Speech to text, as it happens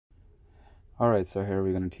Alright, so here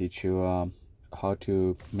we're going to teach you how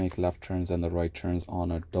to make left turns and the right turns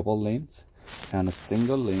on a double lanes and a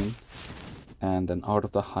single lane, and then out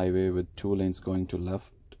of the highway with 2 lanes going to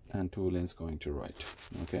left and 2 lanes going to right.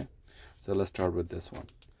 Okay, so let's start with this one.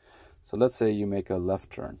 So let's say you make a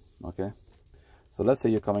left turn. Okay, so let's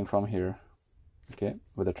say you're coming from here, okay,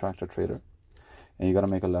 with a tractor trailer, and you got to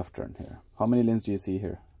make a left turn here. How many lanes do you see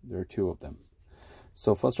here? There are 2 of them.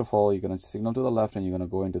 So first of all, you're going to signal to the left and you're going to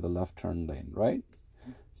go into the left turn lane, right?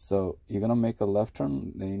 So you're going to make a left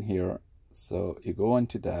turn lane here. So you go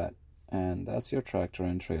into that, and that's your tractor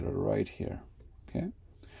and trailer right here. Okay.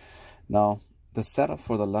 Now the setup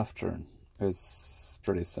for the left turn is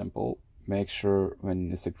pretty simple. Make sure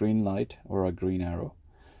when it's a green light or a green arrow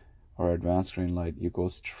or advanced green light, you go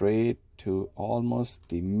straight to almost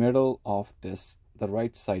the middle of this, the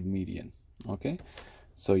right side median. Okay.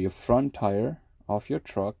 So your front tire of your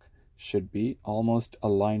truck should be almost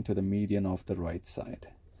aligned to the median of the right side.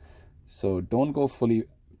 So don't go fully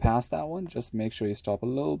past that one, just make sure you stop a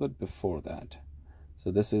little bit before that.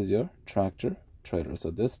 So this is your tractor trailer.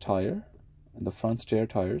 So this tire and the front steer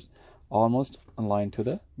tires almost aligned to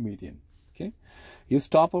the median. Okay, you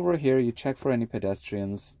stop over here, you check for any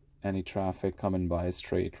pedestrians, any traffic coming by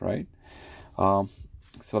straight, right?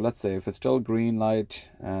 So let's say if it's still green light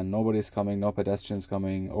and nobody's coming, no pedestrians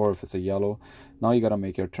coming, or if it's a yellow, now you got to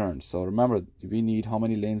make your turn. So remember, we need how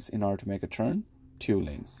many lanes in order to make a turn? 2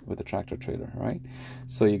 lanes with a tractor trailer, right?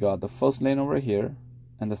 So you got the first lane over here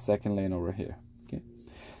and the second lane over here. Okay,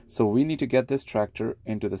 so we need to get this tractor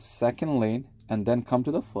into the second lane and then come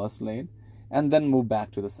to the first lane and then move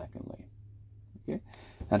back to the second lane. Okay,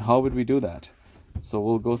 and how would we do that? So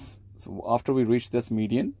we'll go, so after we reach this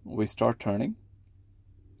median, we start turning.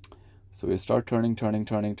 So we start turning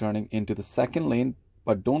into the second lane,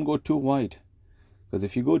 but don't go too wide, because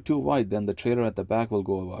if you go too wide, then the trailer at the back will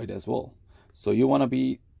go wide as well. So you want to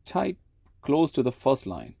be tight, close to the first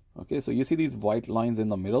line. Okay, so you see these white lines in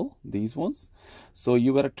the middle, these ones. So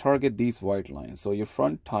you got to target these white lines. So your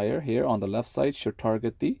front tire here on the left side should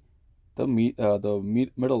target the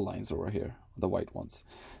middle lines over here, the white ones.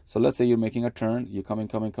 So let's say you're making a turn, you're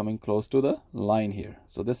coming close to the line here.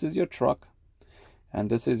 So this is your truck and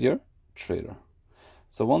this is your trailer.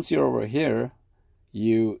 So once you're over here,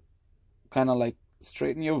 you kind of like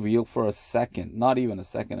straighten your wheel for a second, not even a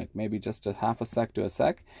second, like maybe just a half a sec to a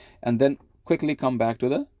sec, and then quickly come back to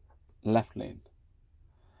the left lane,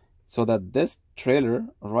 so that this trailer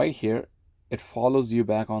right here, it follows you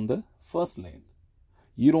back on the first lane.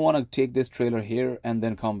 You don't want to take this trailer here and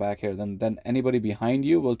then come back here, then anybody behind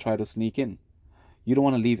you will try to sneak in. You don't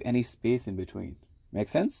want to leave any space in between. Make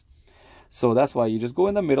sense? So that's why you just go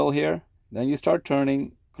in the middle here, then you start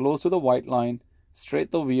turning close to the white line,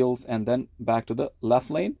 straight the wheels, and then back to the left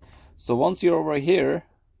lane. So once you're over here,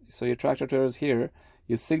 so your tractor trailer is here,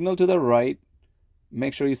 you signal to the right,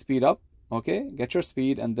 make sure you speed up, okay, get your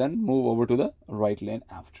speed, and then move over to the right lane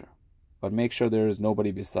after. But make sure there is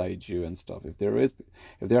nobody beside you and stuff. If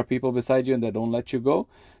there are people beside you and they don't let you go,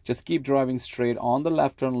 just keep driving straight on the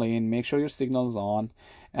left turn lane. Make sure your signal's on,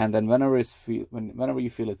 and then whenever you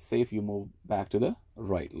feel it's safe, you move back to the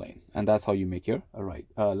right lane, and that's how you make your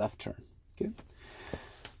left turn. Okay.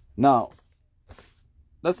 Now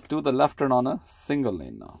let's do the left turn on a single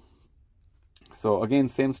lane now. So again,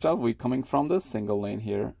 same stuff. We're coming from the single lane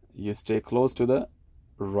here. You stay close to the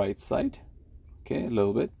right side. Okay, a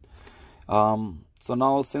little bit. So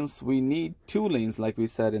now, since we need 2 lanes, like we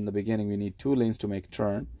said in the beginning, we need 2 lanes to make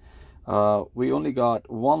turn. We only got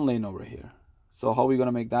 1 lane over here. So how are we going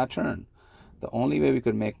to make that turn? The only way we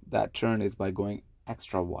could make that turn is by going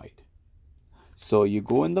extra wide. So you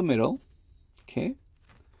go in the middle. Okay.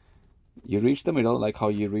 You reach the middle, like how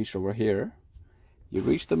you reached over here. You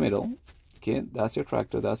reach the middle. Okay, that's your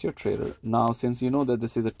tractor, that's your trailer. Now, since you know that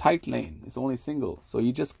this is a tight lane, it's only single, so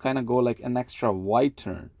you just kind of go like an extra wide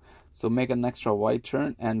turn. So make an extra wide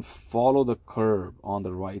turn and follow the curb on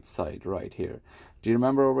the right side right here. Do you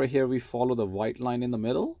remember over here we follow the white line in the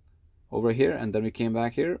middle over here, and then we came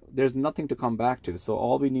back here? There's nothing to come back to, so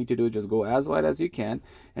all we need to do is just go as wide as you can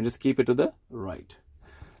and just keep it to the right.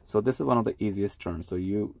 So this is one of the easiest turns.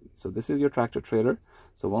 So this is your tractor trailer.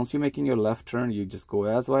 So once you're making your left turn, you just go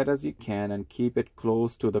as wide as you can and keep it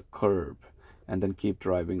close to the curb, and then keep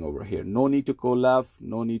driving over here. No need to go left,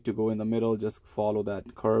 no need to go in the middle, just follow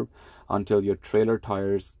that curve until your trailer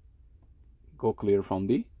tires go clear from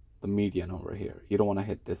the median over here. You don't want to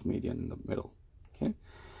hit this median in the middle. Okay,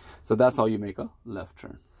 so that's how you make a left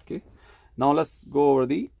turn. Okay, now let's go over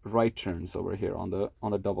the right turns over here on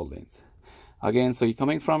the double lanes. Again, so you're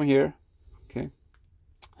coming from here. Okay,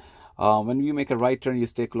 when you make a right turn, you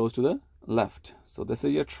stay close to the left. So this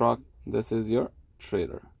is your truck, this is your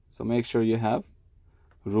trailer. So make sure you have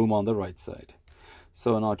room on the right side.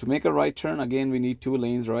 So now to make a right turn, again we need 2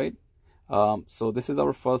 lanes, right? So this is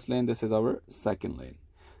our first lane, this is our second lane.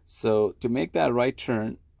 So to make that right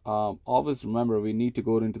turn, always remember we need to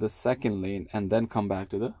go into the second lane and then come back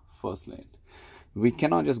to the first lane. We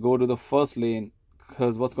cannot just go to the first lane,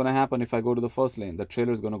 because what's going to happen if I go to the first lane? The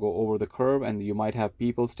trailer is going to go over the curb and you might have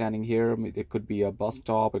people standing here. It could be a bus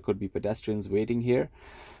stop, it could be pedestrians waiting here.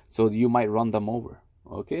 So you might run them over.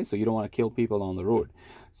 Okay, so you don't want to kill people on the road.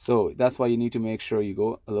 So that's why you need to make sure you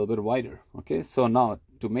go a little bit wider. Okay, so now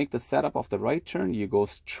to make the setup of the right turn, you go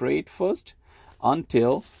straight first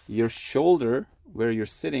until your shoulder where you're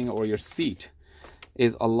sitting or your seat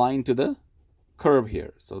is aligned to the curb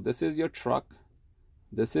here. So this is your truck,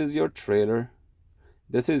 this is your trailer,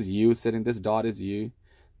 this is you sitting, this dot is you.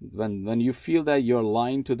 When you feel that you're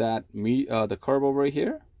aligned to that the curb over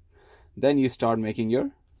here, then you start making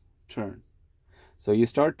your turn. So you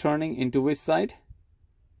start turning into which side?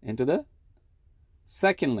 Into the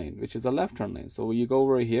second lane, which is the left turn lane. So you go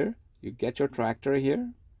over here, you get your tractor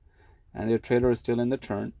here, and your trailer is still in the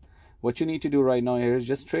turn. What you need to do right now here is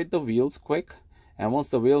just straighten the wheels quick, and once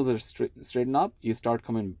the wheels are straightened up, you start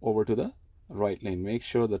coming over to the right lane. Make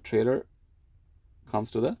sure the trailer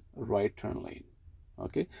comes to the right turn lane.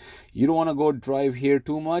 Okay, you don't want to go drive here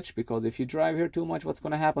too much, because if you drive here too much, what's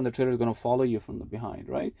going to happen? The trailer is going to follow you from the behind,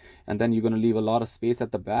 right? And then you're going to leave a lot of space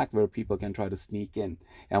at the back where people can try to sneak in,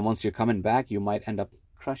 and once you're coming back, you might end up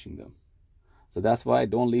crushing them. So that's why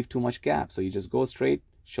don't leave too much gap. So you just go straight,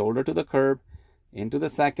 shoulder to the curb, into the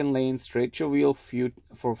second lane, straight your wheel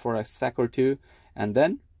for a sec or two, and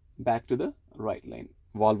then back to the right lane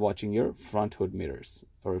while watching your front hood mirrors,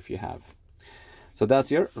 or if you have. So that's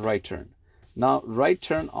your right turn. Now right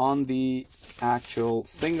turn on the actual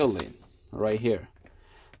single lane right here.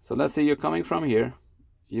 So let's say you're coming from here,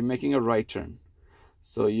 you're making a right turn.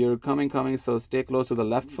 So you're coming, so stay close to the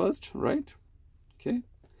left first, right? Okay.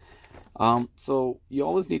 So you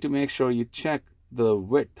always need to make sure you check the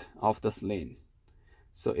width of this lane.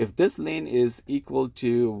 So if this lane is equal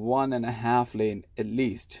to 1.5 lane at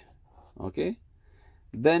least, okay,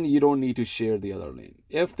 then you don't need to share the other lane.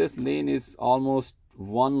 If this lane is almost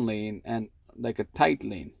 1 lane and like a tight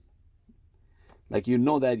lane, like you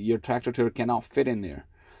know that your tractor trailer cannot fit in there,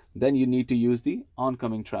 then you need to use the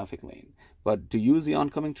oncoming traffic lane. But to use the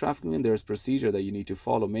oncoming traffic lane, there's procedure that you need to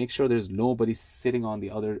follow. Make sure there's nobody sitting on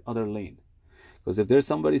the other lane, because if there's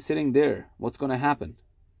somebody sitting there, what's going to happen?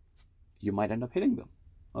 You might end up hitting them.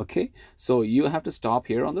 Okay, so you have to stop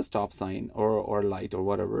here on the stop sign or light or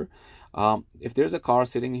whatever. If there's a car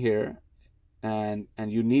sitting here and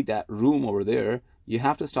you need that room over there, you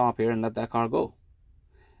have to stop here and let that car go.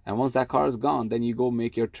 And once that car is gone, then you go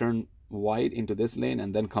make your turn wide into this lane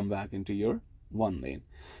and then come back into your 1 lane.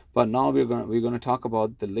 But now we're going to talk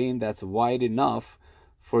about the lane that's wide enough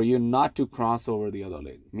for you not to cross over the other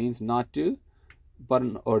lane. Means not to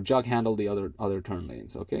button or jug handle the other turn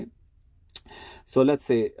lanes. Okay. So let's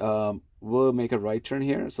say we'll make a right turn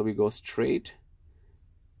here. So we go straight,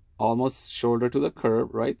 almost shoulder to the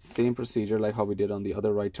curb, right? Same procedure like how we did on the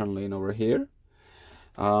other right turn lane over here.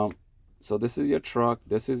 So this is your truck,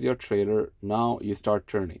 this is your trailer. Now you start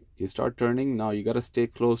turning. Now you got to stay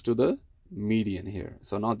close to the median here.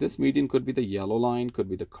 So now this median could be the yellow line, could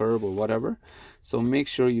be the curb or whatever. So make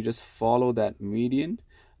sure you just follow that median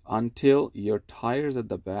until your tires at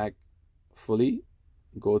the back fully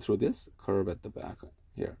go through this curb at the back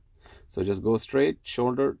here. So just go straight,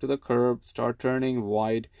 shoulder to the curb, start turning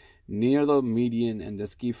wide near the median, and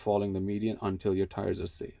just keep following the median until your tires are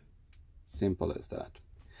safe. Simple as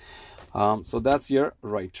that. So that's your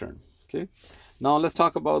right turn. Okay, now let's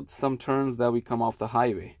talk about some turns that we come off the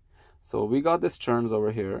highway. So we got these turns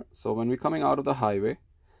over here. So when we're coming out of the highway,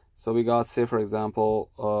 so we got, say for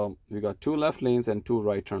example, we got 2 left lanes and 2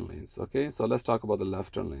 right turn lanes. Okay, so let's talk about the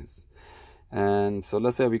left turn lanes. And so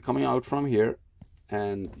let's say we're coming out from here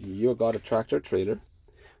and you got a tractor trailer.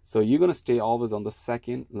 So you're going to stay always on the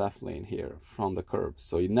second left lane here from the curb.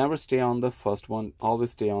 So you never stay on the first one,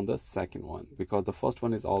 always stay on the second one, because the first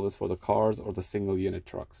one is always for the cars or the single unit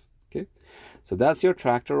trucks. Okay, so that's your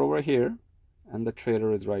tractor over here and the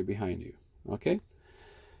trailer is right behind you. Okay,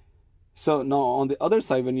 so now on the other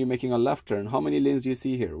side, when you're making a left turn, how many lanes do you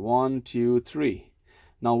see here? 1, 2, 3.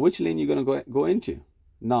 Now which lane you're going to go into?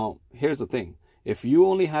 Now here's the thing, if you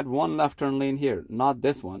only had 1 left turn lane here, not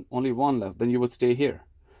this one, only 1 left, then you would stay here.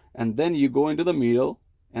 And then you go into the middle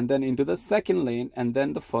and then into the second lane and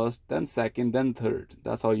then the first, then second, then third.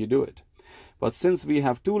 That's how you do it. But since we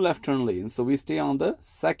have 2 left turn lanes, so we stay on the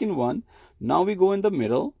second one. Now we go in the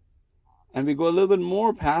middle and we go a little bit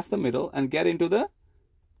more past the middle and get into the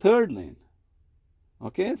third lane.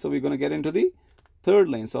 Okay, so we're going to get into the third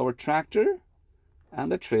lane. So our tractor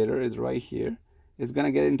and the trailer is right here. It's going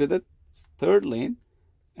to get into the third lane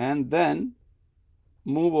and then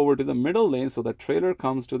move over to the middle lane, so the trailer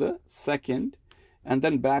comes to the second and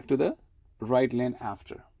then back to the right lane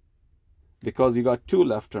after, because you got 2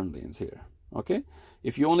 left turn lanes here. Okay,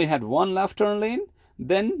 if you only had 1 left turn lane,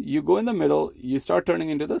 then you go in the middle, you start turning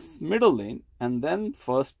into the middle lane, and then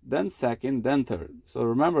first, then second, then third. So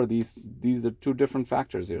remember, these are 2 different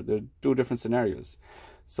factors here. They're 2 different scenarios.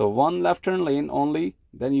 So 1 left turn lane only,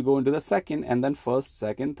 then you go into the second, and then first,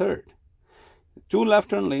 second, third. 2 left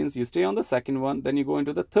turn lanes, you stay on the second one, then you go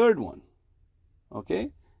into the third one.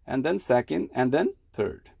 Okay, and then second, and then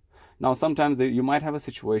third. Now sometimes you might have a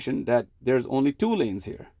situation that there's only 2 lanes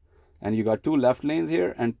here, and you got 2 left lanes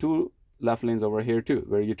here and 2 left lanes over here too,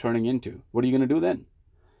 where you're turning into. What are you going to do then?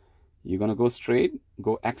 You're going to go straight,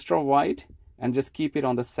 go extra wide, and just keep it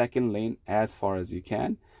on the second lane as far as you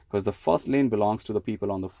can, because the first lane belongs to the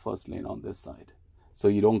people on the first lane on this side. So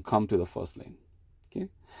you don't come to the first lane. Okay.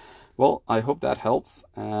 Well, I hope that helps,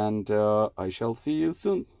 and I shall see you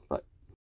soon. Bye.